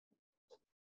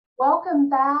Welcome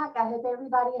back. I hope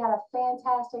everybody had a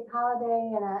fantastic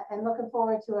holiday and looking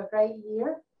forward to a great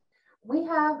year. We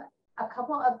have a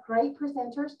couple of great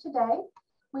presenters today.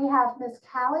 We have Miss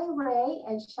Callie Ray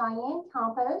and Cheyenne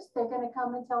Campos. They're going to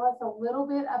come and tell us a little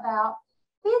bit about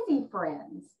Fizzy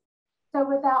Friendz. So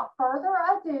without further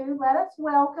ado, let us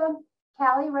welcome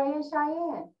Callie Ray and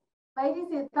Cheyenne. Ladies,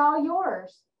 it's all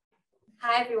yours.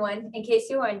 Hi, everyone. In case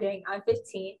you're wondering, I'm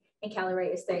 15 and Callie Ray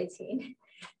is 13.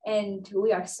 And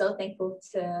we are so thankful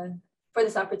for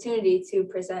this opportunity to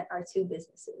present our two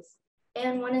businesses.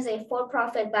 And one is a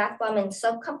for-profit bath bomb and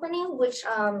soap company, which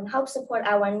helps support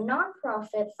our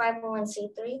nonprofit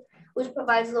 501c3, which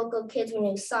provides local kids with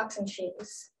new socks and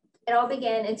shoes. It all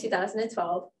began in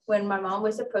 2012 when my mom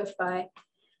was approached by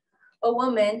a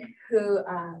woman who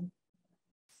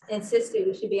insisted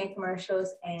we should be in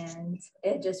commercials, and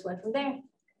it just went from there.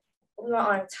 We were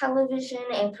on television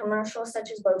and commercials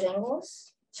such as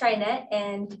Bojangles, Trinet,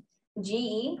 and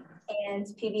GE, and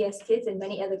PBS Kids, and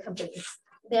many other companies.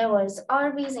 There was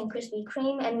Arby's and Krispy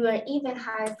Kreme, and we were even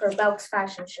hired for Belk's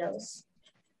fashion shows.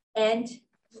 And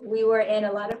we were in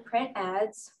a lot of print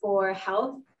ads for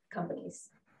health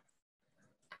companies.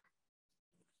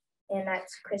 And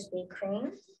that's Krispy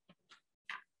Kreme.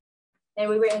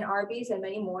 And we were in Arby's and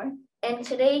many more. And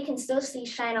today you can still see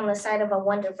shine on the side of a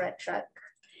Wonder Bread truck.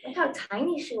 Look how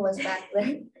tiny she was back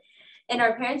then. And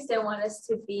our parents didn't want us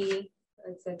to be,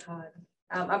 what's it called?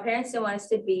 Our parents didn't want us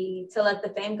to let the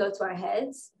fame go to our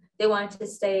heads. They wanted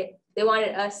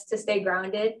us to stay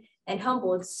grounded and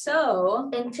humbled. So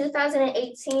in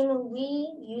 2018,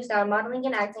 we used our modeling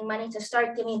and acting money to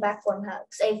start Giving Back Warm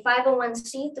Hugs, a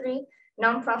 501c3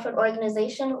 nonprofit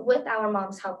organization with our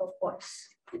mom's help, of course.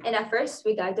 And at first,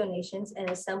 we got donations and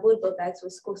assembled book bags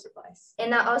with school supplies.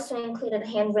 And that also included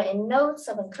handwritten notes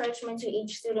of encouragement to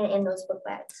each student in those book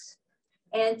bags.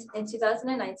 And in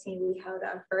 2019, we held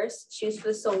our first Shoes for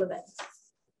the Soul event.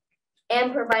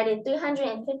 And provided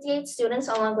 358 students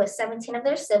along with 17 of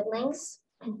their siblings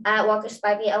at Walker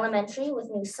Spivey Elementary with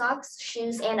new socks,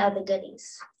 shoes, and other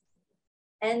goodies.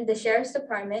 And the Sheriff's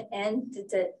Department and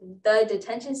the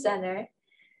detention center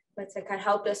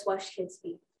helped us wash kids'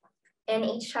 feet. And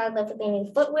each child left with a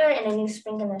new footwear and a new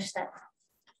spring in their step.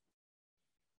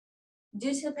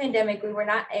 Due to the pandemic, we were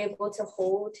not able to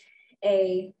hold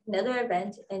another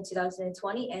event in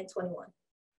 2020 and 21.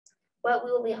 But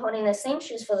we will be holding the same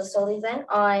Shoes for the Soul event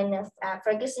at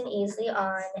Ferguson Easley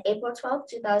on April 12,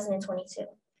 2022.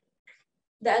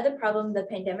 The other problem the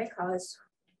pandemic caused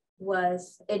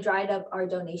was it dried up our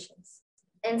donations.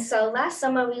 And so last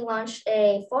summer, we launched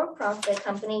a for-profit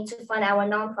company to fund our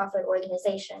nonprofit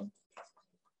organization.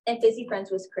 And Fizzy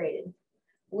Friendz was created.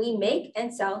 We make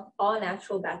and sell all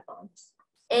natural bath bombs.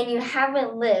 And you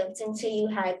haven't lived until you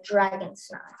had Dragon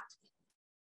Snot.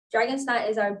 Dragon Snot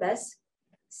is our best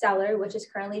seller, which is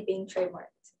currently being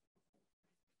trademarked.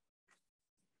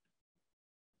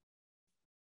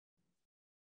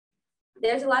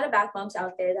 There's a lot of bath bombs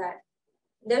out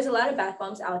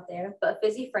there, but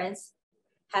Fizzy Friendz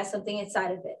has something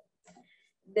inside of it.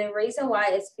 The reason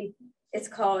why it's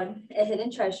called a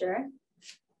hidden treasure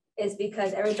is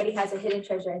because everybody has a hidden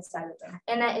treasure inside of them.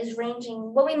 And that is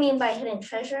what we mean by hidden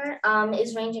treasure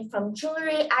is ranging from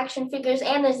jewelry, action figures,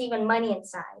 and there's even money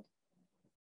inside.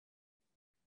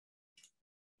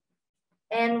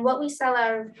 And we sell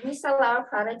our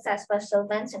products at special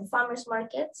events and farmers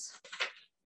markets.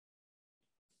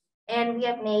 And we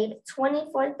have made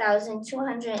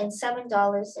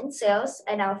 $24,207 in sales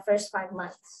in our first 5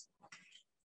 months.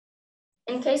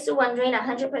 In case you're wondering,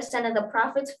 100% of the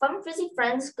profits from Fizzy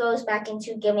Friendz goes back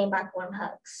into Giving Back Warm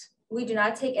Hugs. We do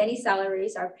not take any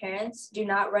salaries. Our parents do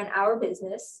not run our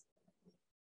business.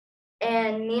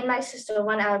 And me and my sister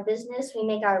run our business. We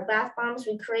make our bath bombs.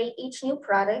 We create each new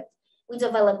product. We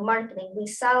develop marketing. We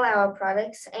sell our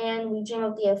products, and we dream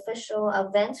of the official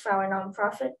events for our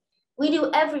nonprofit. We do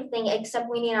everything except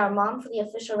we need our mom for the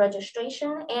official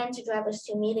registration and to drive us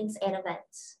to meetings and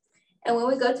events. And when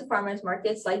we go to farmers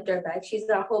markets like Dirtbag, she's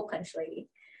our whole punch lady,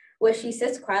 where she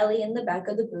sits quietly in the back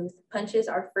of the booth, punches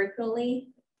our frequently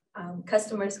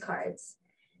customers' cards.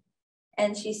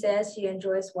 And she says she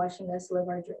enjoys watching us live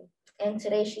our dream. And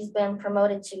today she's been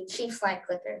promoted to Chief Slide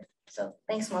Clicker. So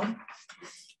thanks, Mom.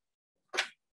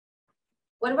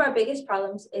 One of our biggest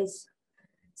problems is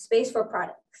space for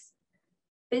products.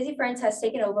 Fizzy Friendz has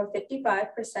taken over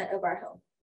 55% of our home.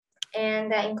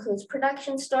 And that includes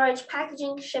production, storage,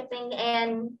 packaging, shipping,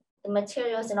 and the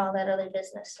materials and all that other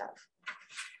business stuff.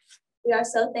 We are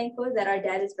so thankful that our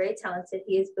dad is very talented.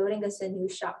 He is building us a new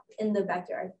shop in the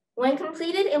backyard. When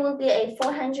completed, it will be a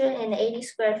 480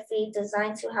 square feet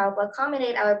designed to help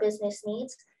accommodate our business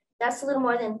needs That's a little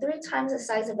more than 3 times the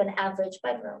size of an average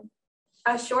bedroom.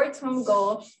 Our short-term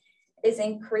goal is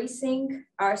increasing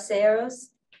our sales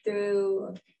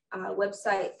through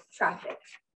website traffic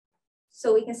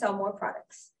so we can sell more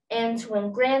products. And to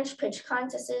win grants, pitch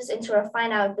contests, and to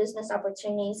refine our business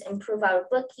opportunities, improve our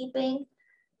bookkeeping,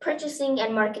 purchasing,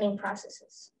 and marketing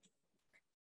processes.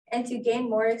 And to gain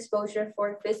more exposure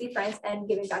for Fizzy Friendz and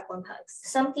giving back warm hugs.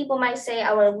 Some people might say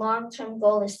our long-term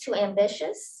goal is too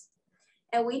ambitious.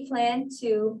 And we plan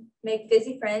to make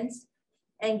Fizzy Friendz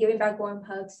and giving back warm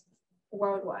hugs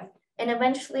worldwide. And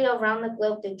eventually around the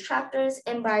globe through chapters.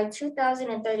 And by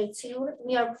 2032,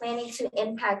 we are planning to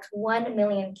impact 1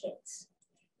 million kids.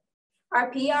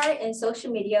 Our PR and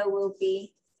social media will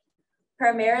be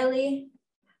primarily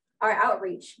our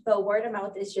outreach, but word of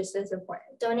mouth is just as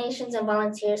important. Donations and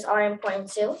volunteers are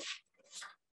important too.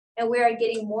 And we are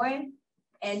getting more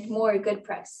and more good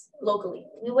press locally.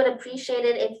 We would appreciate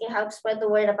it if you help spread the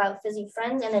word about Fizzy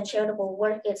Friendz and the charitable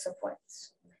work it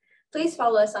supports. Please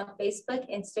follow us on Facebook,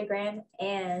 Instagram,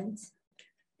 and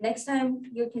next time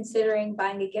you're considering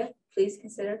buying a gift, please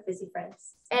consider Fizzy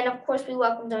Friendz. And of course, we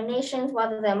welcome donations,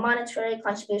 whether they're monetary,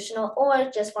 contributional, or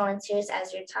just volunteers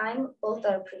as your time. Both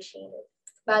are appreciated.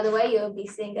 By the way, you'll be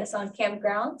seeing us on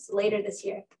campgrounds later this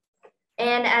year.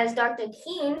 And as Dr.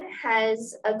 Keene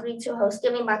has agreed to host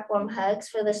Giving Back Warm Hugs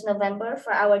for this November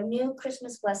for our new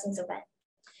Christmas Blessings event.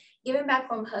 Giving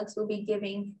Back Warm Hugs will be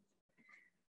giving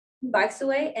bikes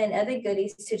away and other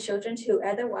goodies to children who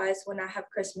otherwise will not have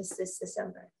Christmas this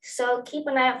December. So keep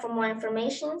an eye out for more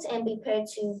information and be prepared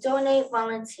to donate,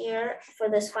 volunteer for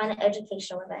this fun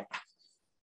educational event.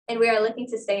 And we are looking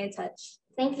to stay in touch.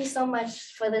 Thank you so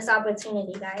much for this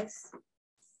opportunity, guys.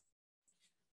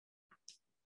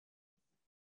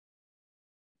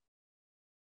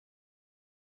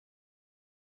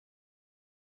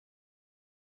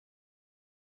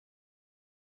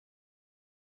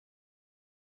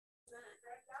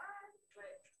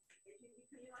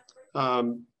 I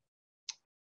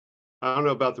don't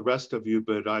know about the rest of you,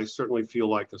 but I certainly feel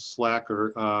like a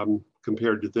slacker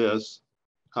compared to this.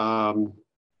 The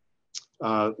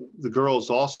girls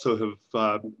also have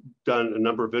done a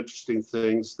number of interesting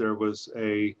things. There was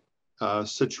a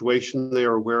situation they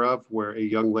are aware of where a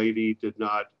young lady could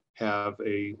not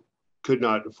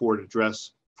afford a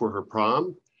dress for her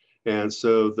prom. And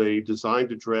so they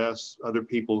designed a dress, other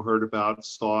people heard about,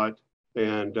 saw it,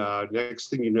 and next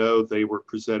thing you know, they were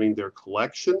presenting their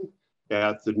collection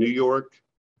at the New York,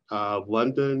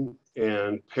 London,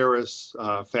 and Paris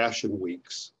fashion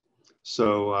weeks.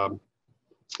 So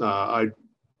I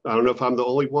don't know if I'm the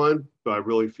only one, but I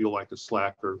really feel like a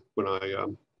slacker when I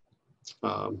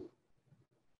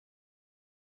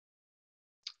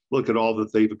look at all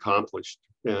that they've accomplished.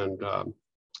 And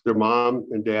their mom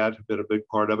and dad have been a big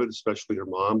part of it, especially their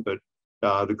mom, but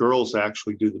the girls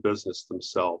actually do the business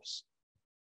themselves.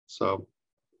 So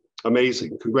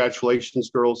amazing. Congratulations,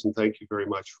 girls, and thank you very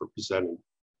much for presenting.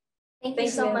 Thank you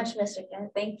so much, Mr.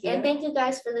 Kent. Thank you. And thank you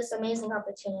guys for this amazing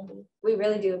opportunity. We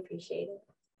really do appreciate it.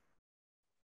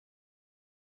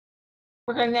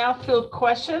 We're going to now field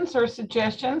questions or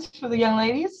suggestions for the young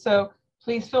ladies. So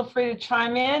please feel free to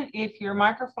chime in. If your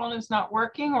microphone is not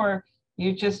working or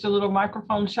you're just a little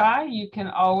microphone shy, you can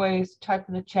always type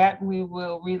in the chat and we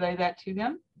will relay that to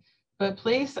them. But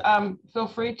please feel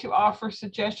free to offer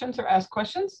suggestions or ask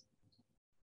questions.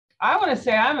 I want to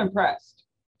say I'm impressed.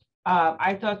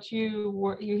 I thought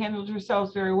you handled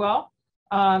yourselves very well.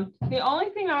 The only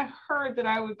thing I heard that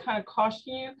I would kind of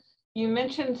caution you, you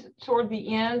mentioned toward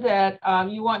the end that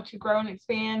you want to grow and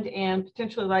expand and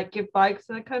potentially like give bikes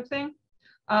and that kind of thing.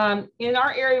 In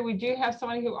our area, we do have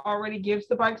somebody who already gives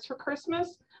the bikes for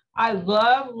Christmas. I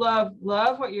love, love,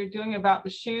 love what you're doing about the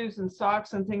shoes and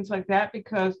socks and things like that,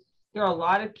 because there are a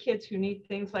lot of kids who need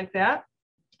things like that.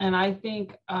 And I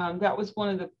think that was one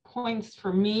of the points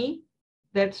for me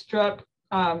that struck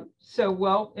so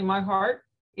well in my heart,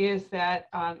 is that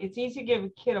it's easy to give a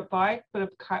kid a bike, but a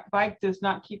bike does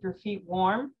not keep your feet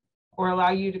warm or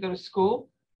allow you to go to school.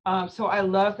 So I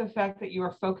love the fact that you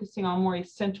are focusing on more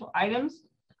essential items.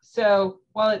 So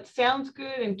while it sounds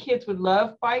good and kids would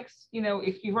love bikes, you know,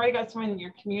 if you've already got someone in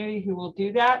your community who will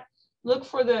do that, look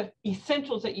for the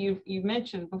essentials that you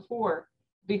mentioned before,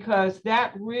 because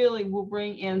that really will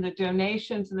bring in the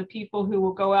donations and the people who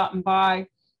will go out and buy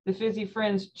the Fizzy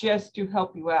Friendz just to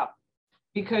help you out,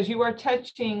 because you are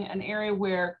touching an area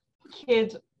where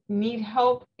kids need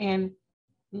help. And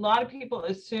a lot of people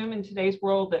assume in today's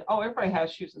world that, oh, everybody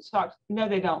has shoes and socks. No,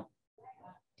 they don't.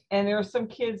 And there are some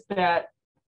kids that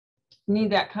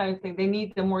need that kind of thing. They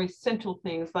need the more essential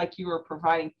things like you are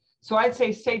providing. So I'd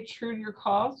say stay true to your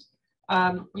cause.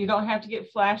 You don't have to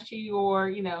get flashy or,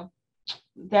 you know,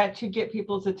 that to get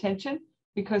people's attention,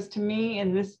 because to me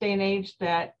in this day and age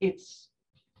that it's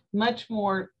much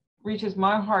more reaches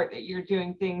my heart that you're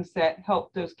doing things that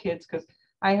help those kids, because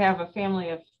I have a family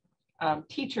of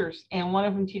teachers, and one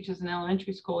of them teaches in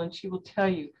elementary school, and she will tell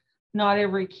you not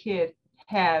every kid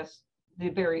has the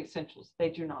very essentials. They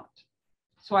do not.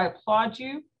 So I applaud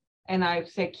you, and I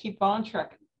say keep on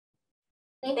trucking.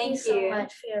 Thank you so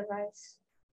much for your advice.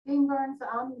 Dean Burns,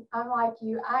 I'm like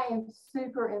you. I am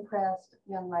super impressed,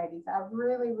 young ladies. I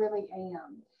really, really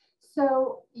am.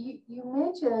 So you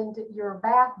mentioned your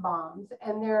bath bombs,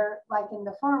 and they're like in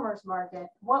the farmer's market.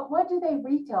 What do they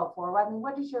retail for? I mean,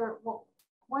 what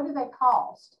do they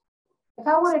cost? If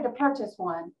I wanted to purchase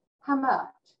one, how much?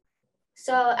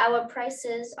 So our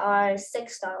prices are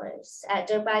 $6 at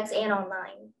Dirtbags and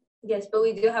online. Yes, but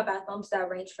we do have bath bombs that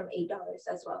range from $8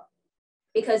 as well,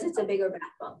 because it's a bigger bath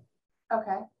bomb.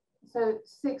 Okay, so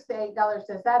 $6 to $8.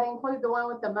 Does that include the one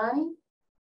with the money?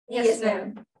 Yes,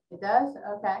 ma'am. It does?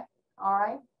 Okay, all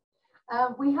right.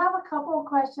 We have a couple of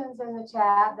questions in the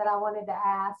chat that I wanted to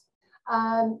ask.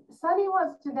 Sunny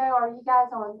wants to know, are you guys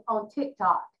on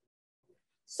TikTok?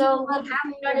 So we have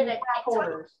started a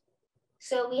TikTok.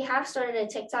 So we have started a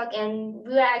TikTok, and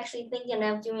we were actually thinking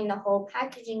of doing the whole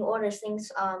packaging orders things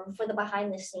for the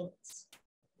behind the scenes.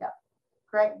 Yeah,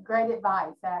 great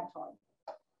advice, actually.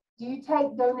 Do you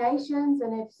take donations?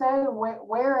 And if so,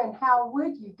 where and how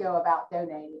would you go about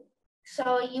donating?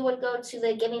 So you would go to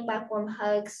the Giving Back Warm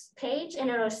Hugs page, and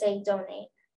it'll say donate.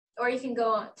 Or you can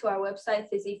go to our website,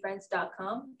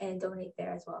 fizzyfriendz.com, and donate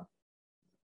there as well.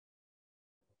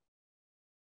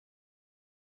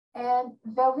 And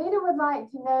Velveeta would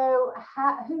like to know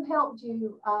who helped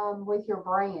you with your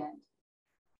brand?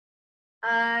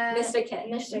 Mr.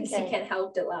 Ken. Mr. Ken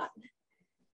helped a lot.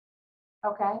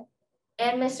 Okay.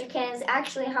 And Mr. Ken is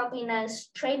actually helping us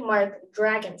trademark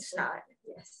Dragon Snot.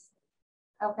 Yes.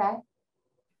 Okay.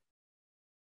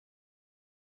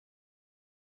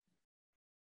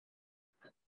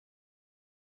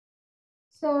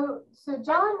 So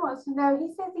John wants to know,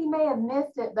 he says he may have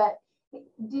missed it, but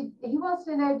he wants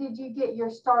to know, did you get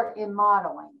your start in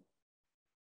modeling?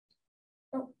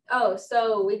 Oh,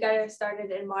 so we got started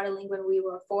in modeling when we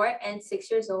were 4 and 6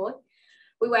 years old.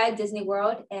 We were at Disney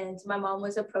World, and my mom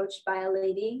was approached by a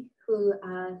lady who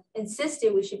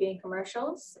insisted we should be in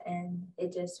commercials, and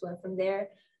it just went from there.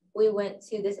 We went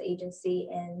to this agency,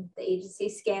 and the agency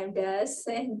scammed us,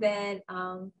 and then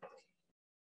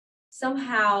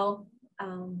somehow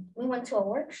we went to a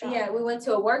workshop. Yeah, we went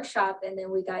to a workshop, and then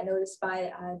we got noticed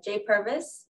by Jay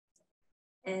Purvis,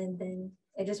 and then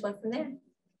it just went from there.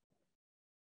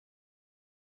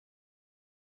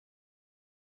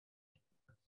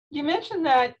 You mentioned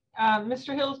that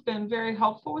Mr. Hill's been very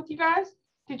helpful with you guys.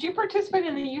 Did you participate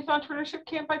in the Youth Entrepreneurship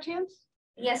Camp by chance?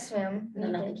 Yes, ma'am. No,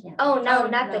 not the camp. Oh, no,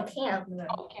 not the camp. No.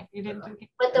 Oh, camp. You didn't do camp.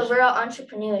 But the real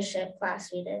entrepreneurship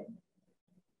class we did.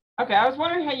 Okay, I was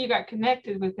wondering how you got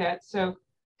connected with that. So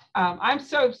I'm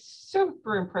so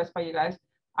super impressed by you guys.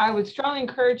 I would strongly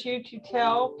encourage you to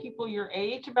tell people your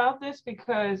age about this,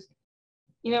 because,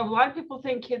 you know, a lot of people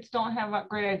think kids don't have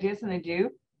great ideas, and they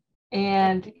do.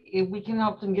 And if we can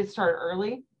help them get started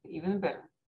early, even better.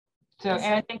 So,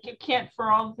 and I thank you, Kent, for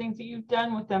all the things that you've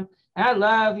done with them. And I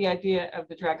love the idea of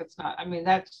the Dragon Snot. I mean,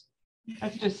 that's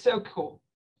just so cool.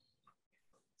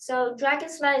 So Dragon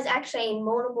Snot is actually a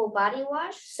moldable body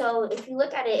wash. So if you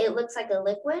look at it, it looks like a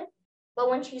liquid. But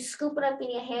once you scoop it up in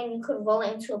your hand, you could roll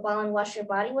it into a ball and wash your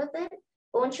body with it.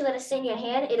 But once you let it sit in your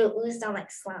hand, it'll ooze down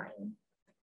like slime.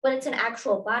 But it's an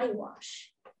actual body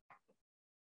wash.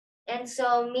 And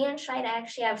so me and Shida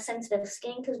actually have sensitive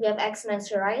skin because we have eczema and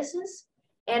psoriasis.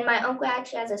 And my uncle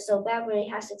actually has it so bad where he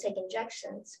has to take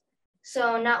injections.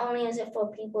 So not only is it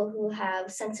for people who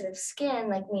have sensitive skin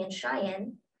like me and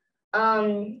Cheyenne,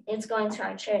 it's going to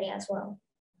our charity as well.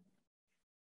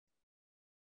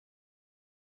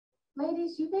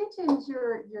 Ladies, you mentioned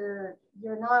your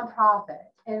nonprofit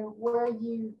and where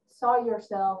you saw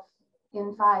yourself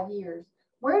in 5 years.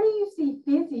 Where do you see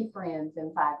Fizzy Friendz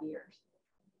in 5 years?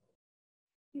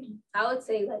 I would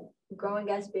say like growing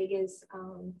as big as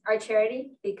our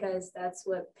charity, because that's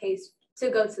what pays to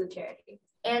go to the charity.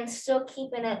 And still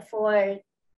keeping it for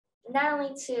not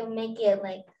only to make it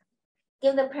like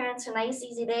give the parents a nice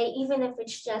easy day, even if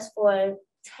it's just for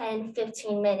 10,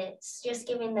 15 minutes, just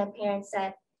giving the parents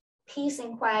that peace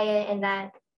and quiet and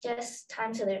that just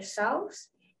time to themselves,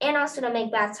 and also to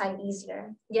make bath time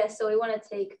easier. Yes, so we want to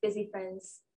take Fizzy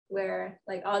Friendz where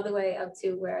like all the way up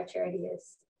to where our charity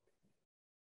is.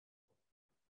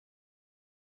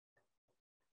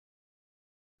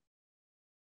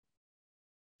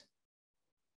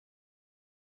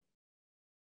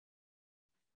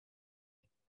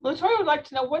 Latoya would like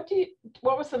to know,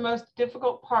 what was the most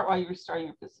difficult part while you were starting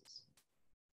your business?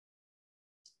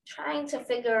 Trying to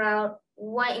figure out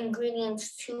what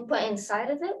ingredients to put inside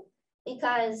of it,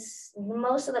 because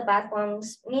most of the bath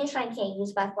bombs, me and Shine can't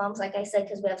use bath bombs, like I said,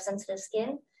 because we have sensitive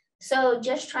skin. So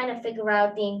just trying to figure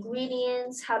out the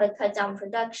ingredients, how to cut down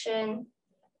production,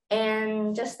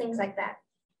 and just things like that.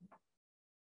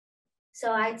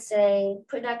 So I'd say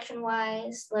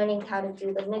production-wise, learning how to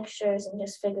do the mixtures and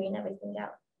just figuring everything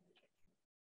out.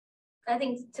 I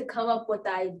think to come up with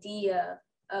the idea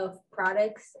of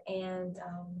products and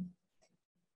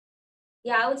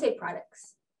yeah, I would say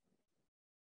products.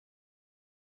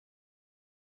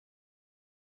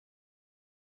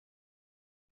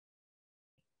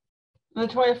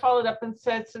 Latoya followed up and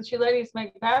said, since you ladies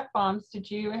make bath bombs, did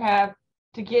you have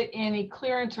to get any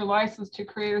clearance or license to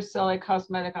create or sell a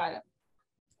cosmetic item?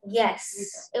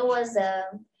 Yes, it was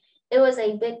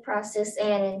a big process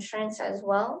and insurance as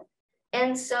well.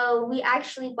 And so we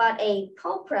actually bought a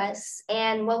pill press,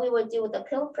 and what we would do with the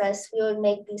pill press, we would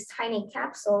make these tiny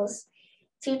capsules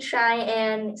to try,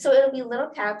 and so it would be little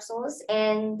capsules,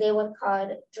 and they would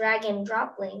called dragon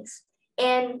droplings.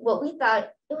 And what we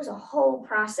thought, it was a whole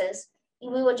process.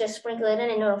 We would just sprinkle it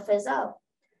in and it'll fizz up.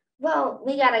 Well,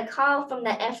 we got a call from the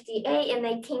FDA and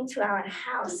they came to our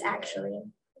house actually.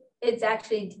 It's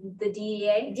actually the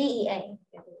DEA? DEA.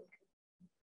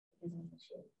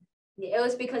 Yeah, it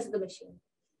was because of the machine.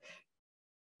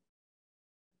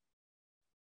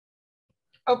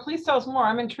 Oh, please tell us more.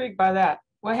 I'm intrigued by that.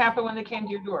 What happened when they came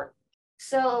to your door?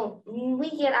 So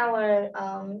we get our,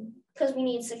 because we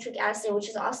need citric acid, which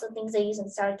is also things they use in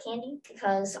sour candy,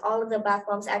 because all of the bath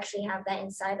bombs actually have that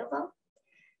inside of them.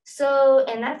 So,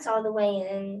 and that's all the way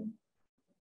in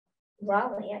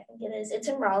Raleigh, I think it is. It's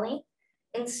in Raleigh.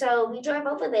 And so we drive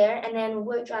over there and then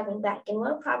we're driving back and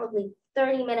we're probably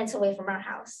 30 minutes away from our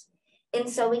house. And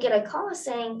so we get a call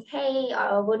saying, hey,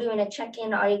 we're doing a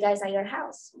check-in. Are you guys at your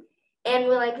house? And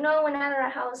we're like, no, we're not at our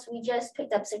house. We just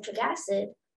picked up citric acid.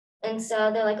 And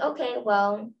so they're like, okay,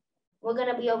 well, we're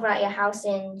going to be over at your house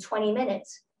in 20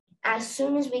 minutes. As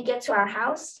soon as we get to our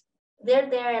house, they're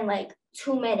there in like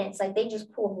 2 minutes. Like they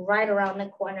just pulled right around the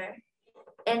corner.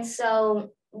 And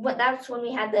so that's when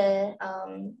we had the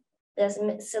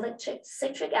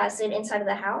citric acid inside of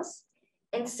the house.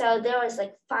 And so there was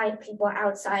like 5 people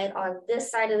outside on this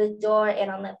side of the door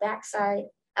and on the back side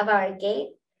of our gate.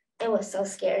 It was so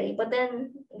scary. But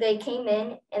then they came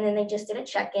in and then they just did a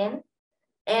check-in.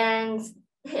 And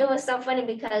it was so funny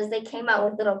because they came out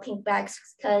with little pink bags,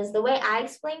 because the way I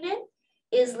explained it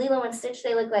is Lilo and Stitch,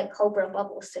 they look like Cobra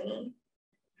bubbles to me.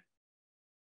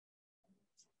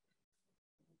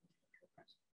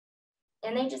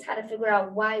 And they just had to figure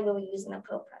out why we were using the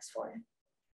pill press for.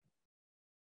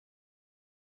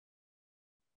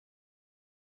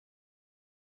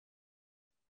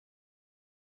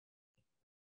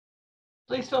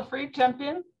 Please feel free to jump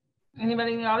in.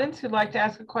 Anybody in the audience who'd like to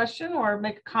ask a question or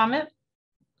make a comment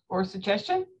or a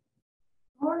suggestion?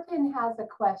 Morgan has a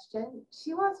question.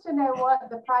 She wants to know what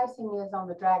the pricing is on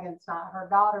the Dragon Snot. Her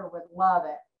daughter would love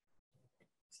it.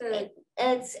 So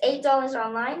it's $8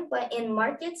 online, but in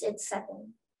markets, it's $7.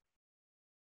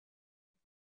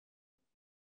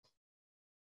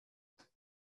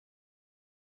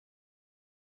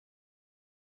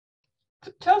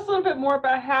 Tell us a little bit more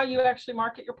about how you actually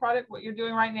market your product, what you're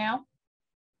doing right now.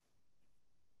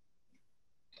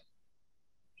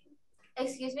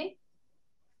 Excuse me?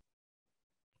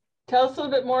 Tell us a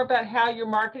little bit more about how you're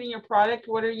marketing your product.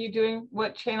 What are you doing?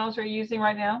 What channels are you using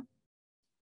right now?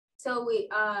 So we,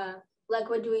 like,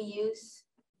 what do we use?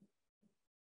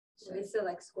 Is it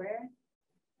like Square?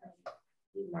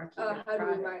 You market how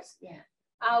do we market?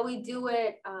 Yeah. We do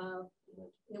it,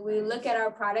 we look at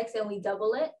our products and we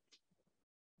double it.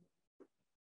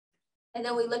 And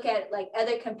then we look at like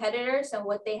other competitors and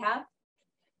what they have.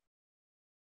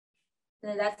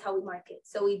 And then that's how we market.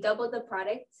 So we double the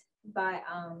product by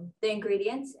the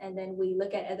ingredients, and then we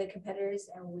look at other competitors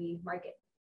and we market.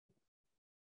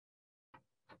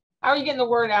 How are you getting the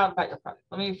word out about your product?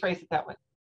 Let me phrase it that way.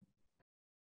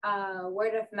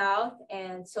 Word of mouth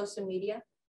and social media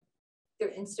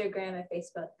through Instagram and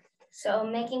Facebook. So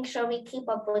making sure we keep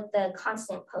up with the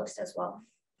constant post as well.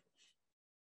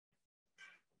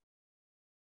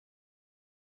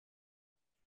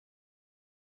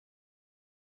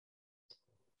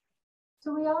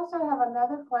 So we also have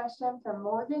another question from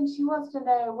Morgan. She wants to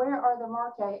know, where are the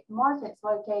markets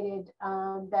located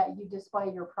that you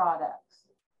display your products?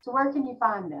 So where can you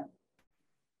find them?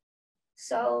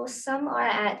 So some are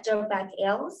at Dirtbag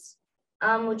Ales,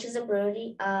 which is a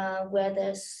brewery where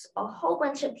there's a whole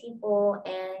bunch of people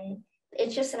and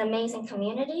it's just an amazing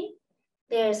community.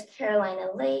 There's Carolina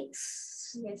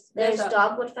Lakes. Yes. There's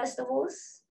dogwood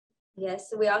festivals. Yes.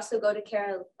 So we also go to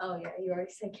Oh yeah, you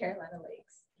already said Carolina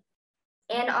Lakes.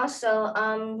 And also,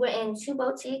 we're in 2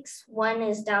 boutiques. One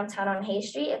is downtown on Hay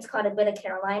Street. It's called A Bit of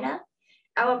Carolina.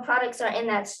 Our products are in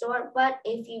that store, but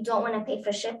if you don't want to pay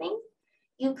for shipping,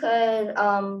 you could,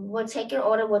 we'll take your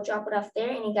order, we'll drop it off there,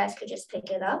 and you guys could just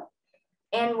pick it up.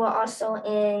 And we're also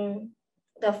in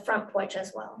the front porch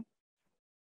as well.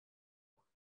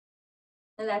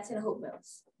 And that's in Hope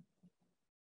Mills.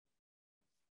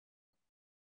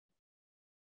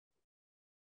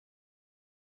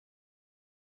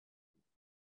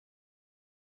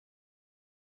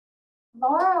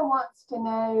 Laura wants to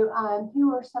know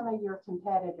who are some of your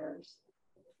competitors?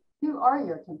 Who are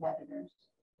your competitors?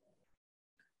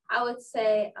 I would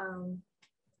say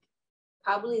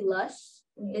probably Lush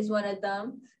is one of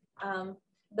them.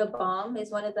 The Balm is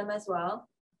one of them as well.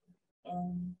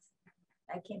 And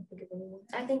I can't think of anyone.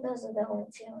 I think those are the only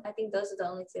 2. I think those are the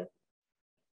only 2.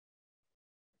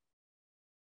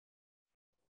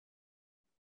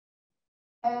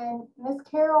 And Miss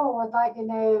Carol would like to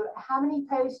know, how many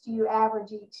posts do you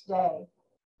average each day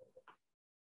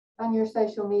on your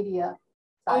social media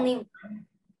site? Only 1.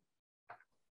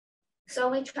 So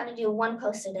we try to do 1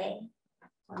 post a day.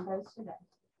 1 post a day.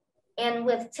 And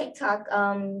with TikTok,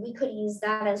 we could use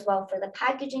that as well for the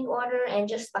packaging order and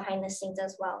just behind the scenes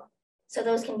as well. So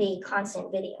those can be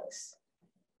constant videos.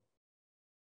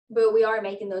 But we are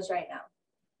making those right now.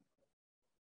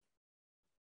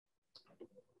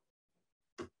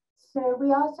 So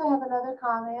we also have another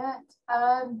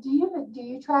comment. Do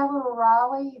you travel to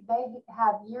Raleigh? They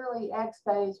have yearly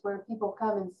expos where people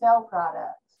come and sell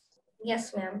products.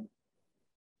 Yes, ma'am.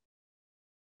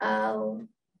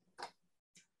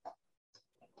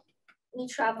 We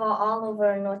travel all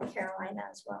over North Carolina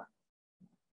as well.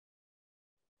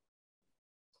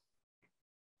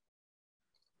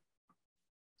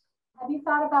 Have you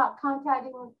thought about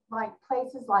contacting like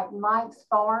places like Mike's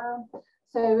Farm?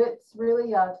 So it's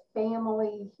really a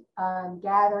family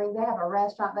gathering. They have a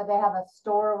restaurant, but they have a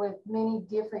store with many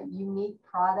different unique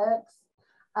products.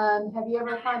 Have you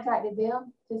ever contacted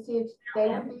them to see if they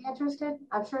would be interested?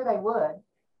 I'm sure they would.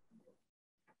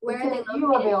 Where it's are they in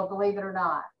located? Beulahville, believe it or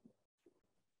not.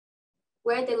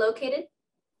 Where are they located?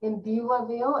 In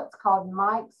Beulahville, it's called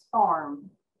Mike's Farm.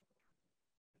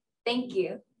 Thank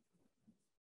you.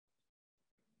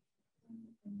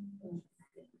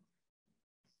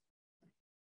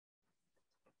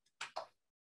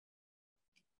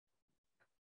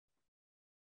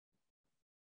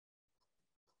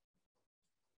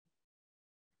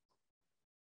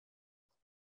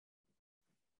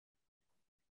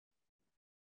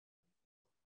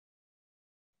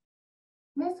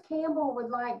 Miss Campbell would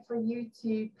like for you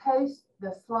to post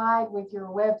the slide with your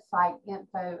website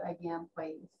info again,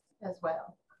 please, as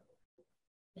well.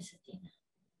 Miss Athena.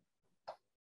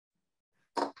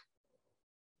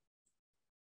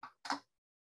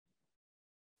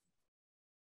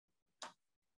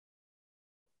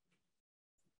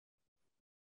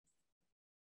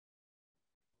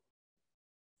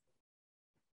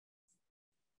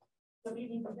 What do you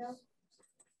need to know?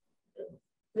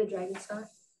 The Dragon Star?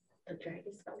 The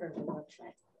Dragon Star or the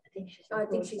website? I think she said I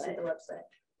think she said the website.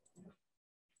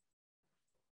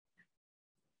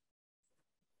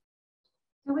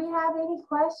 Do we have any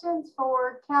questions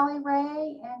for Kelly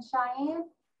Ray and Cheyenne?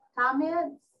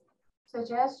 Comments,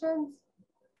 suggestions?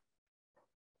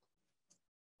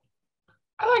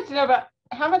 I'd like to know about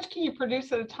how much can you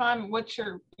produce at a time? What's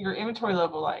your inventory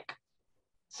level like?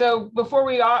 So before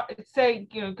we say,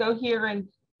 go here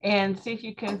and see if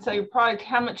you can sell your product,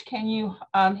 how much can you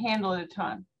handle at a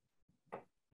time?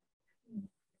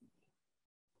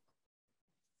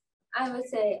 I would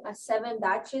say 7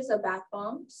 batches of bath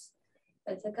bombs.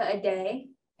 That's like a day.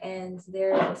 And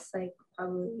there's like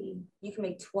probably, you can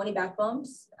make 20 bath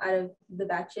bombs out of the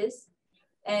batches.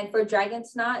 And for Dragon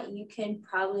Snot, you can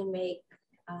probably make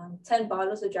 10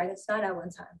 bottles of Dragon Snot at one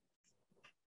time.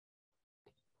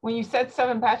 When you said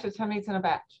 7 batches, how many's in a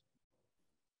batch?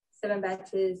 7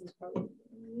 batches is probably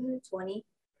 20.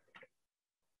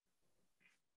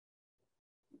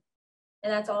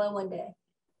 And that's all in one day.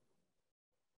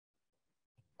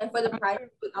 And for the price,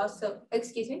 we also,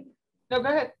 excuse me? No, go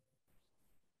ahead.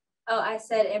 Oh, I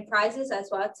said in prizes as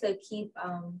well, to keep,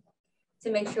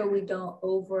 to make sure we don't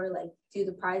do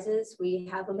the prizes. We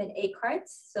have them in 8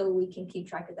 carts, so we can keep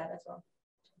track of that as well.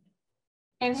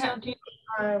 And how do you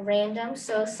are random,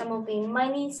 so some will be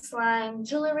money, slime,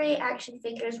 jewelry, action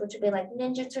figures, which would be like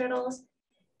Ninja Turtles,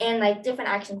 and like different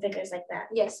action figures like that.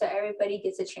 Yes, so everybody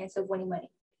gets a chance of winning money.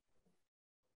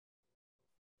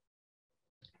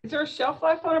 Is there a shelf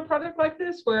life on a product like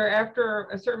this where after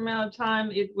a certain amount of time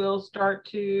it will start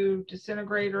to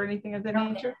disintegrate or anything of that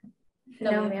nature?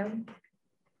 No, ma'am.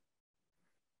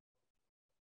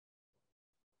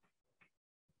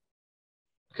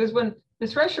 Because when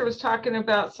Ms. Rescher was talking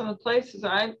about some of the places,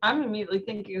 I'm immediately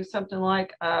thinking of something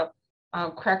like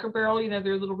Cracker Barrel, you know,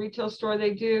 their little retail store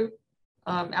they do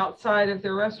outside of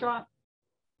their restaurant.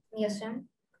 Yes, ma'am.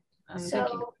 I'm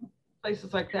thinking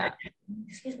places like that.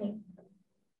 Excuse me.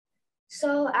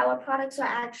 So our products are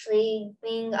actually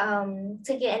being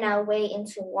taken our way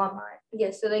into Walmart.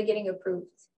 Yes, so they're getting approved.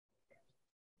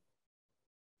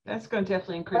 That's going to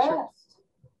definitely increase your.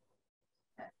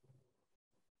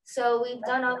 So we've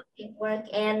done all the paperwork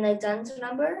and the DUNS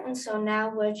number, and so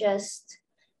now we're just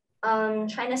trying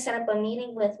to set up a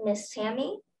meeting with Miss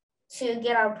Tammy to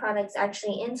get our products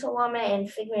actually into Walmart and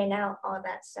figuring out all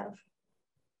that stuff.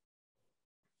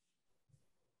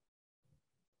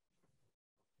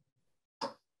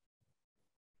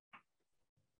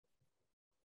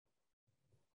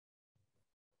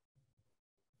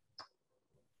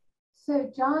 So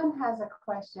John has a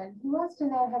question. He wants to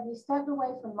know, have you stepped away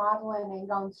from modeling and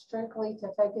gone strictly to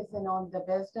focusing on the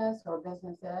business or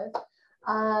businesses?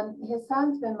 His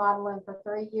son's been modeling for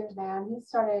 3 years now, and he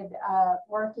started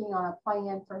working on a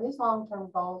plan for his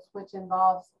long-term goals, which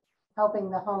involves helping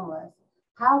the homeless.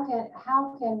 How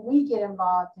can we get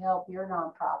involved to help your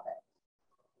nonprofit?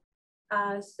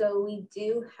 So we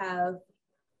do have,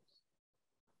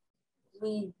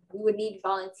 we would need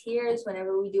volunteers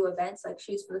whenever we do events like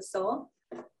Shoes for the Soul,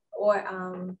 or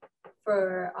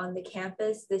for on the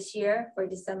campus this year for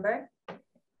December.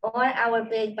 Or our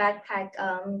big backpack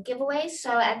giveaways.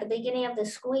 So at the beginning of the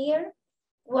school year,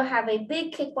 we'll have a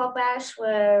big kickball bash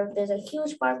where there's a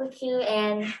huge barbecue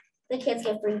and the kids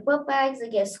get free book bags, they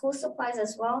get school supplies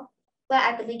as well. But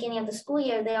at the beginning of the school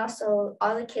year,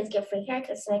 all the kids get free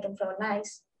haircuts to make them feel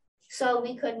nice. So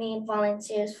we could need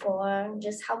volunteers for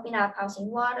just helping out, passing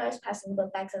waters, passing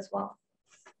book bags as well.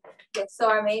 Yes, so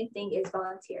our main thing is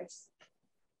volunteers.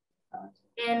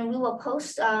 And we will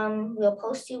post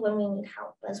you when we need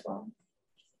help as well.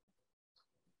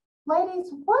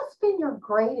 Ladies, what's been your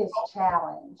greatest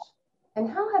challenge and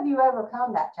how have you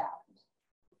overcome that challenge?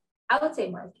 I would say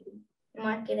marketing.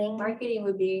 Marketing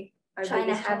would be our trying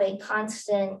to have challenge. A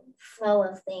constant flow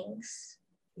of things.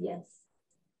 Yes.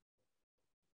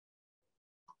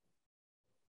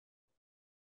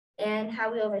 And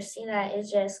how we oversee that is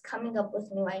just coming up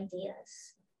with new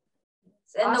ideas.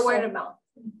 And also, the word of mouth.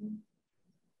 Mm-hmm.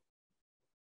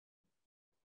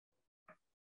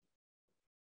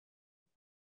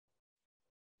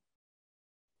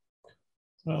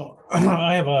 Well,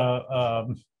 I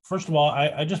have first of all,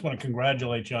 I just want to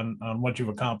congratulate you on what you've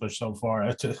accomplished so far.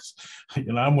 It's just,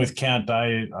 I'm with Kent.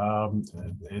 I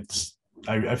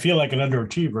feel like an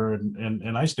underachiever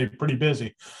and I stay pretty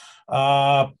busy.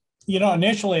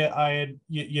 Initially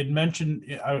you'd mentioned,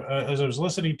 as I was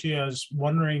listening to you, I was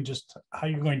wondering just how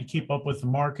you're going to keep up with the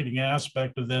marketing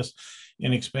aspect of this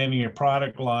in expanding your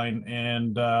product line.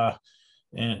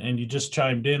 And you just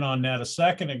chimed in on that a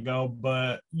second ago,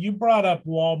 but you brought up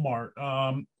Walmart.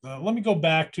 Let me go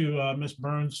back to Ms.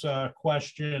 Burns'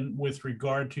 question with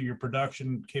regard to your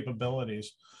production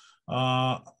capabilities.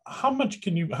 How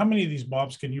many of these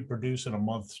mobs can you produce in a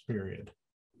month's period?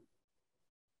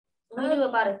 We do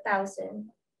about 1,000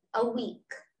 a week.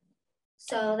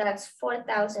 So that's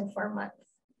 4,000 for a month.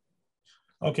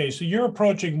 Okay, so you're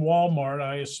approaching Walmart,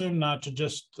 I assume not to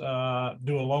just do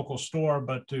a local store,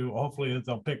 but to hopefully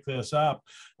they'll pick this up.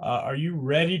 Are you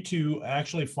ready to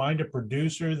actually find a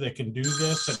producer that can do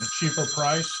this at a cheaper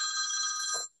price?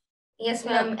 Yes,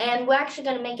 ma'am. And we're actually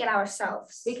going to make it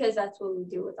ourselves. Because that's what we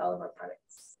do with all of our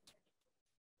products.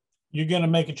 You're going to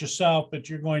make it yourself, but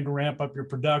you're going to ramp up your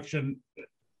production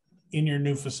in your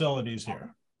new facilities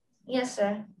here. Yes,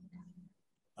 sir.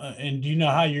 And do you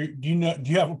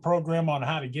have a program on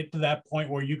how to get to that point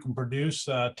where you can produce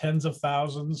tens of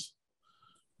thousands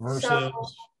versus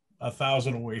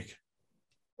 1,000 a week?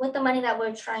 With the money that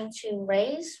we're trying to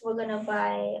raise, we're going to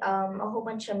buy a whole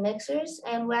bunch of mixers,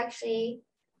 and we actually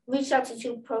reached out to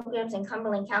 2 programs in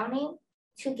Cumberland County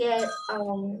to get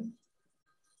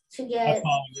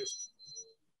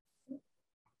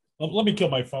Let me kill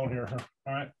my phone here.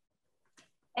 All right.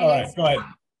 All right, go ahead.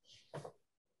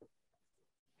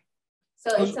 So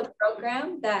it's a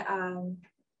program that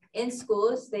in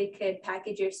schools, they could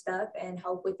package your stuff and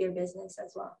help with your business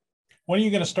as well. When are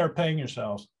you going to start paying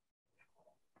yourselves?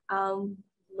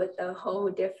 With a whole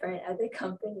different other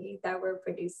company that we're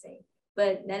producing,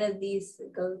 but none of these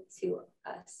go to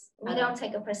us. We don't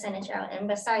take a percentage out. And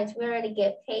besides, we already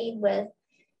get paid with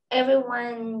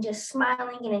everyone just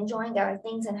smiling and enjoying our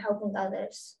things and helping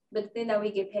others. But the thing that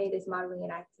we get paid is modeling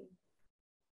and acting.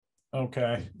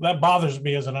 Okay, that bothers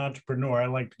me as an entrepreneur. I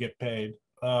like to get paid,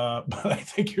 but I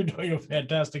think you're doing a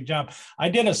fantastic job. I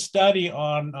did a study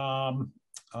on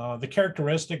the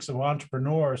characteristics of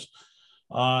entrepreneurs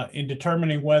in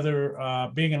determining whether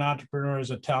being an entrepreneur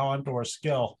is a talent or a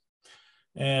skill.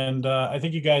 And I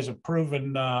think you guys have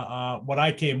proven what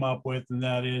I came up with, and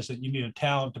that is that you need a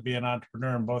talent to be an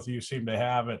entrepreneur, and both of you seem to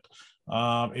have it.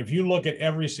 If you look at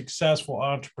every successful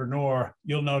entrepreneur,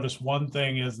 you'll notice one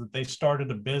thing is that they started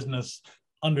a business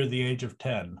under the age of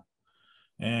 10.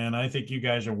 And I think you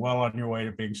guys are well on your way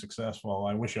to being successful.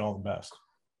 I wish you all the best.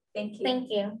 Thank you. Thank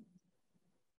you.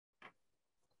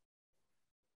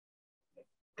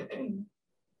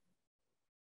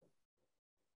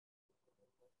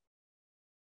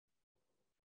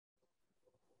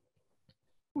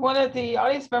 One of the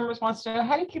audience members wants to know,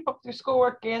 how do you keep up with your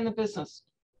schoolwork and the business?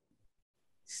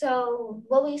 So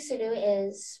what we used to do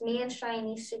is me and Shine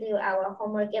used to do our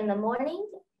homework in the morning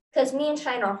because me and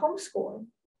Shine are homeschooled.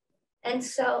 And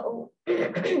so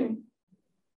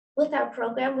with our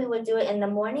program, we would do it in the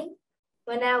morning.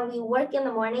 But now we work in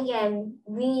the morning and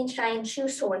we and Shine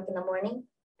choose to work in the morning.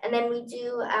 And then we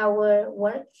do our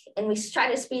work and we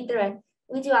try to speed through it.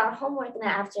 We do our homework in the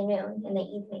afternoon, in the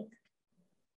evening.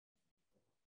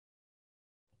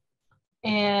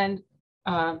 And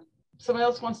someone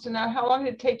else wants to know, how long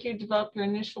did it take you to develop your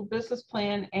initial business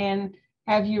plan, and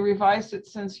have you revised it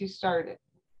since you started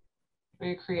or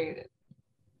you created it?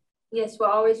 Yes, we're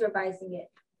always revising it.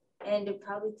 And it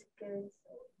probably took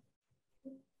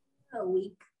us a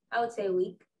week. I would say a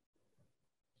week.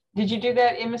 Did you do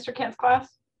that in Mr. Kent's class?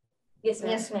 Yes,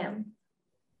 ma'am. Yes, ma'am.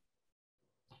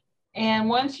 And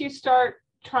once you start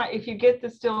trying, if you get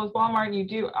this deal with Walmart, you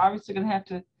do obviously going to have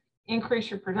to increase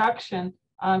your production.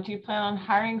 Do you plan on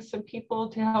hiring some people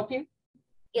to help you?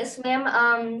 Yes,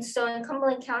 ma'am. So in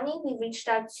Cumberland County, we reached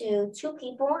out to 2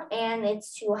 people, and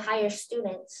it's to hire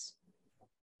students.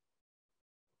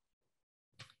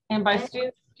 And by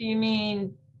students, do you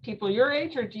mean people your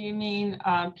age, or do you mean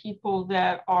people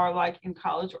that are like in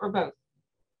college, or both?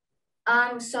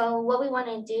 So what we want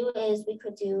to do is we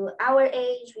could do our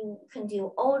age, we can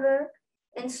do older.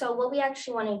 And so what we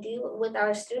actually want to do with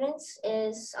our students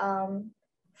is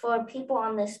for people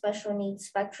on the special needs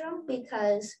spectrum,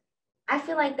 because I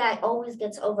feel like that always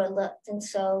gets overlooked. And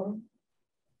so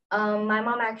my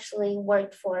mom actually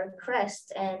worked for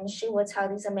Crest, and she would tell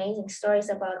these amazing stories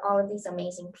about all of these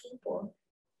amazing people.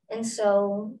 And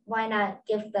so why not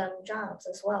give them jobs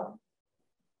as well?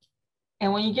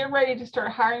 And when you get ready to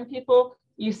start hiring people,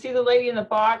 you see the lady in the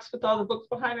box with all the books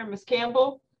behind her, Miss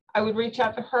Campbell. I would reach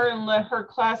out to her and let her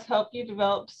class help you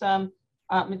develop some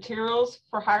materials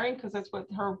for hiring, because that's what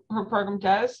her program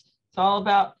does. It's all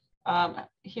about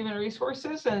human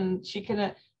resources, and she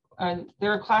can,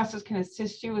 their classes can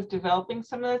assist you with developing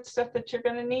some of that stuff that you're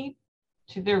going to need.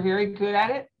 They're very good at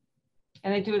it,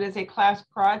 and they do it as a class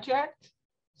project,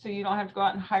 so you don't have to go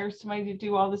out and hire somebody to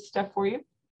do all this stuff for you.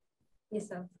 Yes,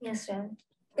 ma'am. Yes, ma'am.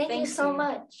 Thank you so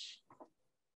much.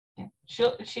 Yeah.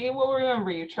 She will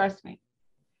remember you, trust me.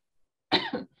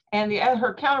 And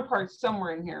her counterpart's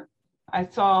somewhere in here. I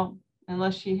saw,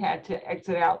 unless she had to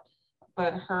exit out,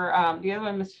 but her the other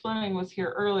one, Miss Fleming, was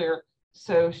here earlier,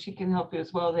 so she can help you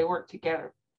as well. They work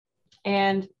together.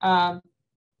 And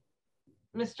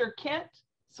Mr. Kent,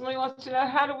 somebody wants to know,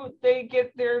 how do they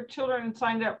get their children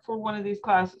signed up for one of these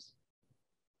classes?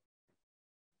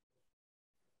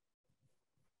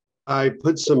 I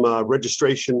put some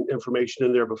registration information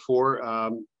in there before.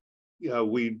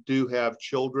 We do have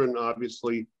children,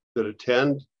 obviously, that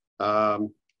attend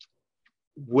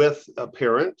with a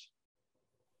parent.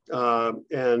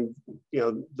 And,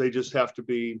 they just have to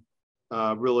be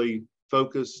really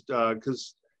focused,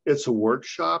 because it's a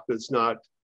workshop. It's not,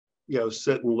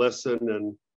 sit and listen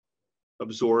and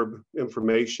absorb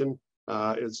information.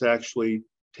 It's actually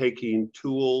taking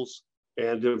tools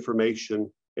and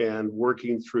information and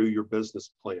working through your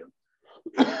business plan.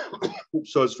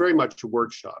 So it's very much a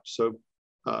workshop. So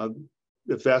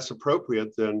if that's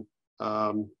appropriate, then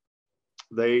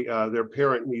their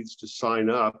parent needs to sign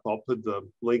up. I'll put the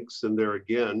links in there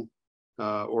again,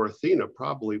 or Athena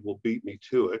probably will beat me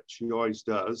to it. She always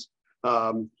does.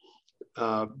 But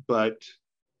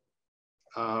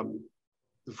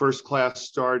the first class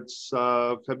starts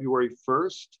February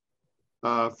 1st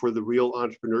for the Real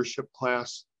Entrepreneurship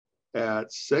class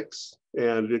at 6,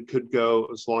 and it could go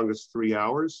as long as 3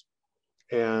 hours.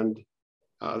 And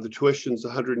the tuition's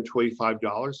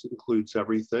 $125, includes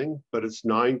everything, but it's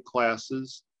 9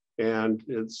 classes, and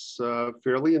it's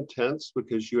fairly intense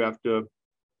because you have to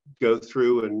go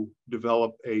through and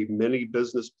develop a mini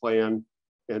business plan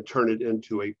and turn it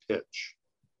into a pitch.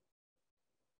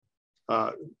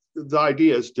 The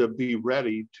idea is to be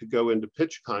ready to go into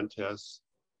pitch contests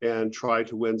and try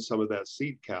to win some of that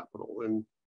seed capital. And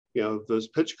you know, those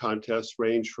pitch contests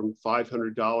range from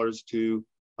 $500 to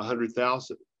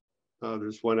 $100,000.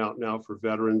 There's one out now for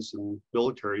veterans and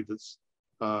military that's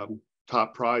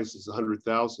top prize is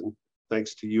 $100,000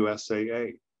 thanks to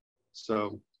USAA.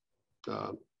 So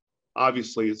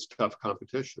obviously it's tough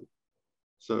competition.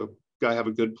 So gotta have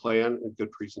a good plan and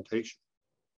good presentation.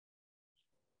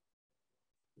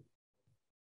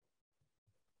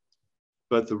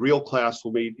 But the real class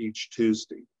will meet each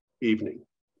Tuesday evening.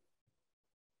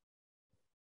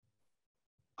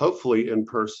 Hopefully in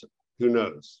person, who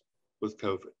knows with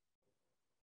COVID.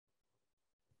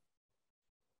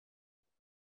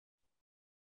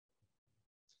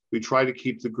 We try to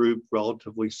keep the group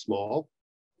relatively small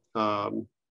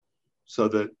so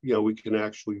that, you know, we can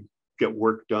actually get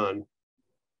work done.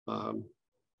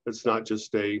 It's not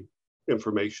just a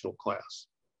informational class.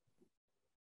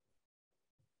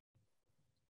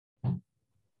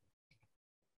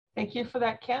 Thank you for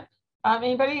that, Kent.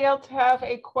 Anybody else have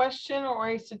a question or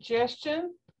a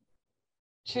suggestion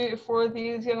for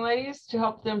these young ladies to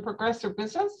help them progress their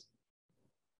business?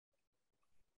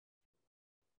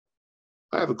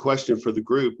 I have a question for the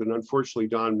group, and unfortunately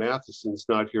Don Matheson's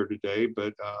not here today,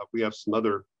 but we have some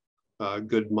other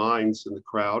good minds in the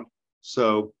crowd.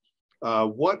 So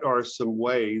what are some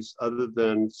ways other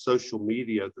than social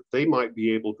media that they might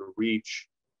be able to reach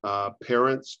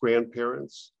parents,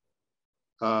 grandparents,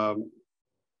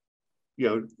 you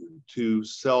know, to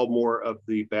sell more of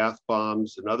the bath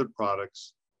bombs and other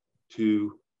products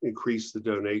to increase the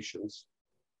donations?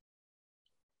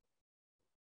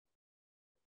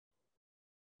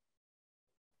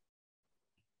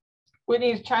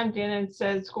 Whitney's chimed in and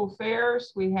said school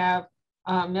fairs. We have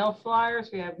mail flyers.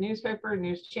 We have newspaper,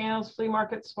 news channels, flea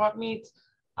markets, swap meets.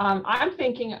 I'm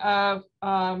thinking of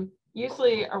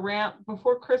usually around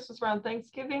before Christmas, around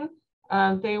Thanksgiving,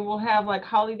 they will have like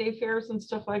holiday fairs and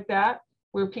stuff like that,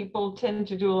 where people tend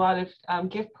to do a lot of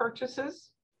gift purchases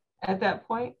at that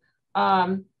point.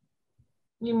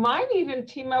 You might even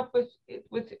team up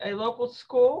with a local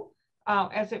school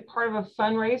as a part of a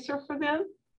fundraiser for them,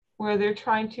 where they're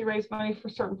trying to raise money for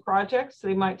certain projects. So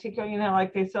they might take, you know,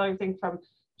 like they sell everything from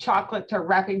chocolate to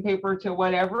wrapping paper to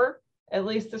whatever. At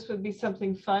least this would be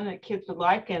something fun that kids would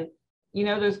like. And, you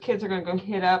know, those kids are going to go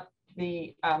hit up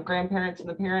the grandparents and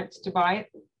the parents to buy it.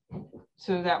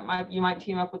 So that you might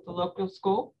team up with the local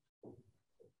school.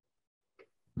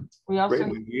 We also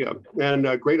great idea,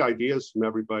 and great ideas from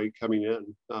everybody coming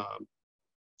in.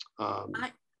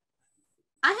 I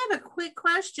have a quick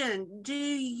question. Do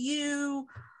you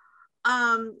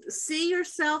see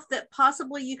yourself that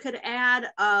possibly you could add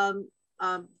a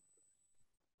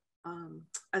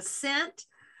scent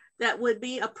that would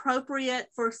be appropriate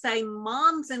for, say,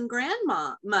 moms and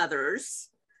grandmothers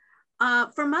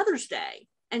for Mother's Day,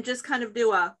 and just kind of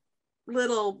do a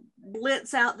little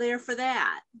blitz out there for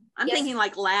that? I'm thinking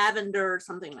like lavender or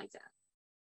something like that.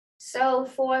 So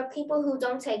for people who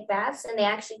don't take baths and they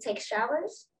actually take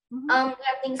showers, we have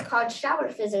things called shower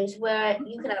fizzers, where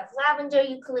you could have lavender,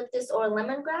 eucalyptus, or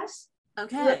lemongrass.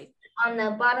 Okay. On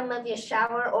the bottom of your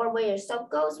shower or where your soap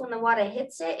goes, when the water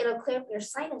hits it, it'll clear up your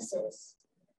sinuses.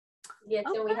 Yes,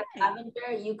 so we have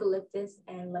lavender, eucalyptus,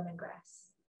 and lemongrass.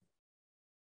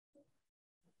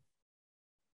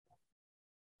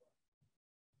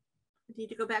 I need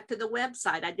to go back to the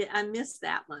website. I missed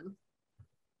that one.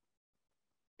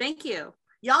 Thank you.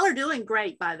 Y'all are doing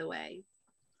great, by the way.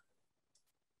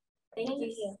 Thank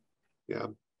you. Yeah,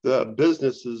 the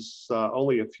business is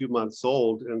only a few months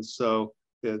old, and so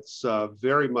it's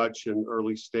very much in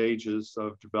early stages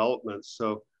of development.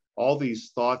 So all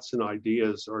these thoughts and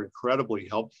ideas are incredibly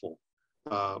helpful.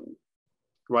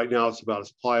 Right now, it's about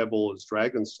as pliable as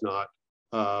dragon snot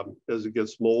as it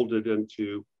gets molded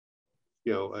into,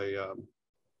 you know,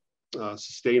 a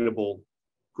sustainable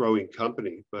growing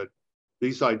company. But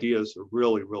these ideas are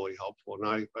really, really helpful, and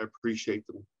I appreciate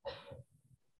them.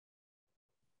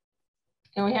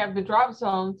 And we have the drop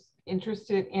zones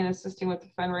interested in assisting with the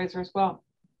fundraiser as well.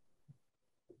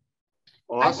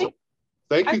 Awesome.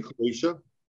 Thank you, Kalisha.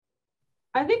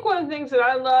 I think one of the things that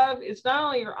I love is not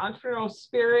only your entrepreneurial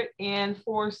spirit, and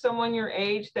for someone your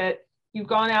age that you've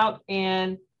gone out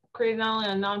and created not only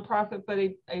a nonprofit, but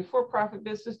a for-profit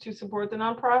business to support the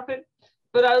nonprofit.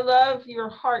 But I love your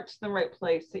heart's in the right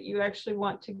place, that you actually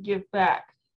want to give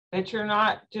back, that you're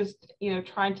not just, you know,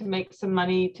 trying to make some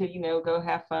money to, you know, go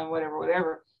have fun,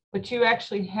 whatever, but you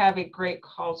actually have a great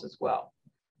cause as well.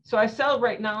 So I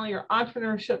celebrate not only your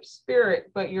entrepreneurship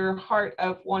spirit, but your heart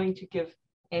of wanting to give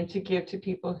and to give to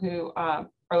people who are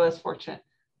less fortunate.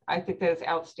 I think that is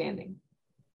outstanding.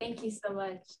 Thank you so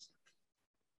much.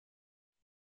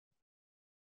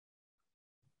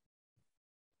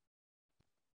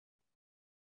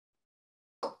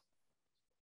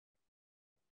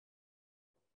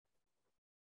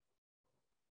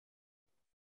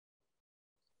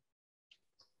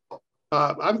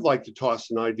 I would like to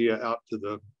toss an idea out to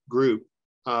the group.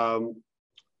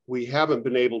 We haven't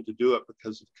been able to do it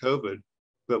because of COVID,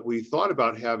 but we thought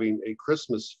about having a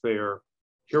Christmas fair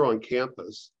here on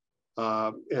campus.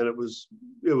 And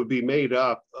it would be made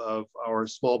up of our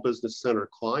small business center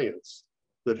clients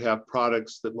that have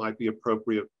products that might be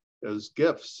appropriate as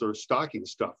gifts or stocking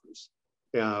stuffers.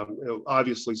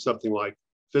 Obviously something like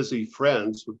Fizzy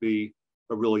Friendz would be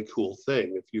a really cool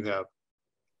thing if you have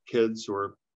kids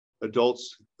or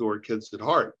adults who are kids at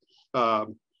heart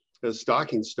as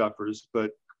stocking stuffers. But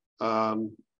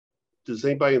does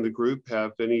anybody in the group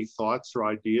have any thoughts or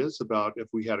ideas about if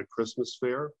we had a Christmas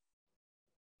fair?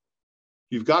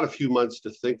 You've got a few months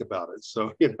to think about it.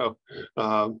 So, you know.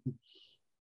 I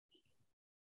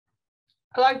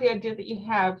like the idea that you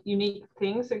have unique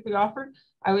things that we offered.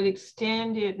 I would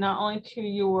extend it not only to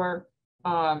your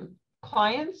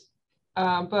clients,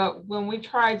 but when we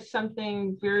tried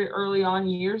something very early on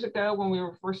years ago, when we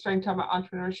were first starting to talk about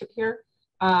entrepreneurship here,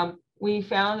 we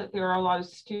found that there are a lot of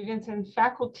students and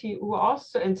faculty who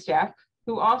also, and staff,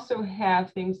 who also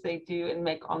have things they do and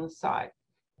make on the side.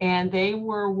 And they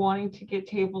were wanting to get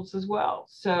tables as well.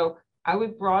 So I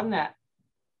would broaden that.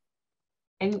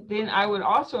 And then I would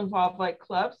also involve like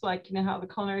clubs, like, you know, how the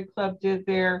Culinary Club did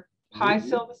their pie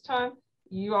sale this time.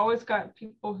 You always got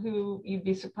people who you'd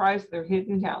be surprised their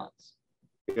hidden talents.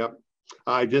 Yep.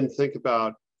 I didn't think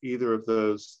about either of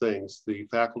those things, the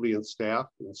faculty and staff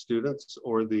and students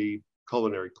or the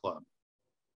Culinary Club.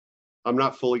 I'm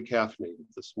not fully caffeinated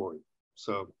this morning,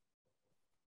 so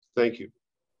thank you.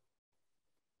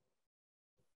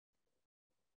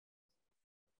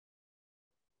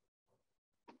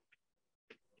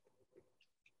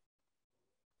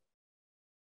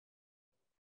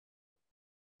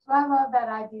 So I love that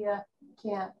idea,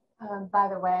 Kent, by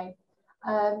the way.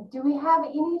 Do we have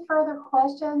any further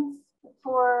questions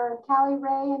for Callie,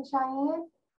 Ray, and Cheyenne?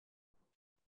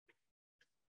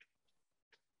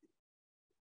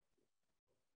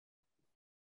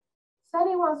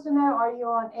 Sunny wants to know, are you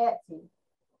on Etsy?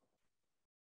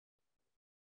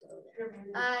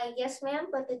 Yes, ma'am,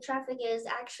 but the traffic is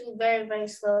actually very, very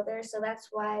slow there. So that's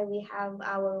why we have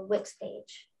our Wix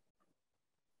page,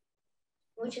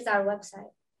 which is our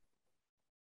website.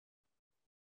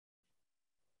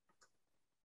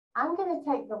 I'm going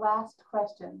to take the last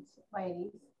questions,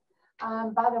 ladies.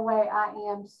 By the way, I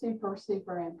am super,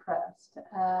 super impressed.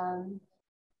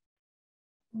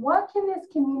 What can this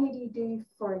community do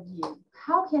for you?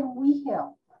 How can we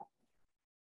help?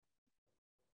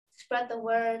 Spread the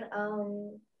word.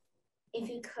 If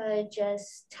you could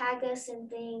just tag us in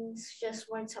things, just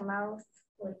word to mouth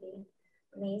would be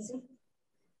amazing.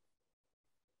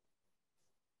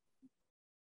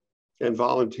 And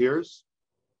volunteers?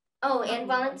 Oh, and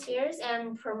volunteers,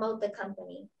 and promote the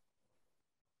company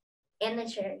and the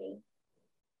charity.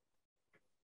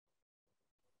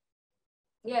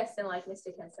 Yes, and like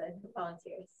Mr. Kent said,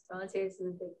 volunteers. Volunteers is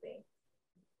a big thing.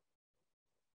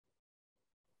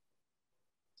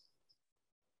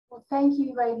 Well, thank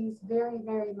you, ladies, very,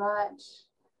 very much.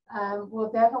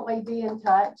 We'll definitely be in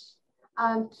touch.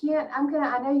 Kent,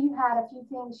 I know you had a few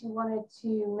things you wanted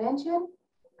to mention,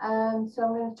 so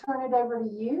I'm going to turn it over to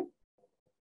you.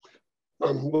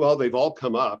 Well, they've all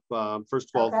come up. First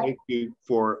of all, Okay. Thank you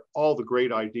for all the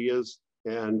great ideas.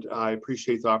 And I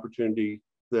appreciate the opportunity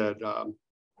that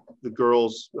the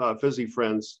girls, Fizzy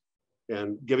Friendz,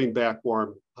 and Giving Back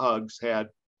Warm Hugs had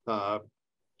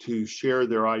to share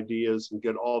their ideas and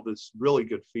get all this really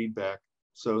good feedback.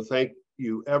 So thank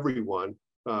you, everyone,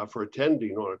 for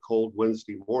attending on a cold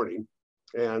Wednesday morning.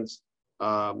 And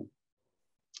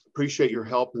appreciate your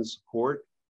help and support.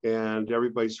 And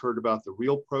everybody's heard about the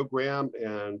REAL program,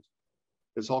 and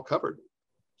it's all covered.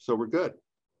 So we're good.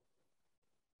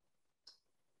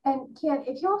 And Ken,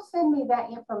 if you'll send me that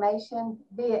information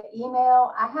via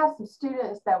email, I have some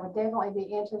students that would definitely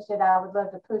be interested. I would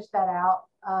love to push that out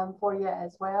for you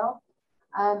as well.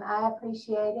 I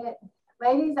appreciate it.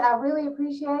 Ladies, I really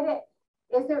appreciate it.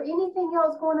 Is there anything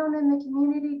else going on in the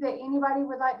community that anybody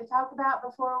would like to talk about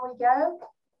before we go?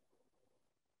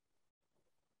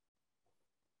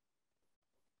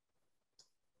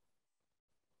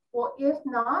 Well, if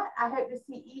not, I hope to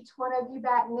see each one of you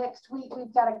back next week.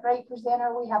 We've got a great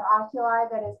presenter. We have Oculi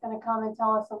that is going to come and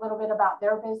tell us a little bit about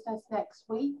their business next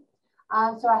week.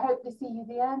 So I hope to see you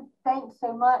then. Thanks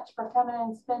so much for coming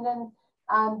and spending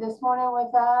this morning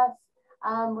with us,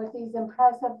 with these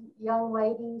impressive young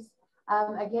ladies.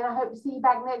 Again, I hope to see you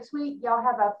back next week. Y'all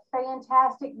have a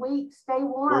fantastic week. Stay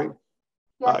warm.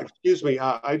 Yes. Excuse me,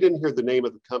 I didn't hear the name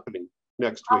of the company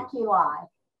next week. Oculi.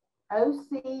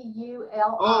 Oculi.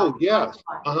 Oh, yes.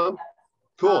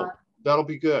 Cool. That'll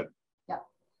be good. Yep.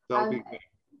 That'll be good.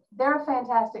 They're a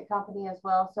fantastic company as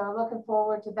well. So I'm looking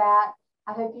forward to that.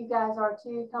 I hope you guys are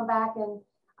too. Come back and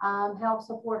help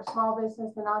support small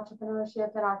business and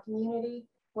entrepreneurship in our community.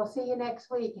 We'll see you next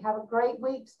week. Have a great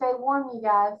week. Stay warm, you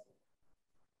guys.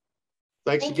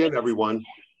 Thanks again, everyone.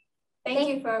 Thank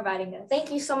you for inviting us.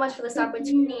 Thank you so much for this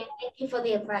opportunity, and thank you for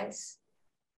the advice.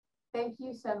 Thank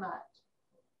you so much.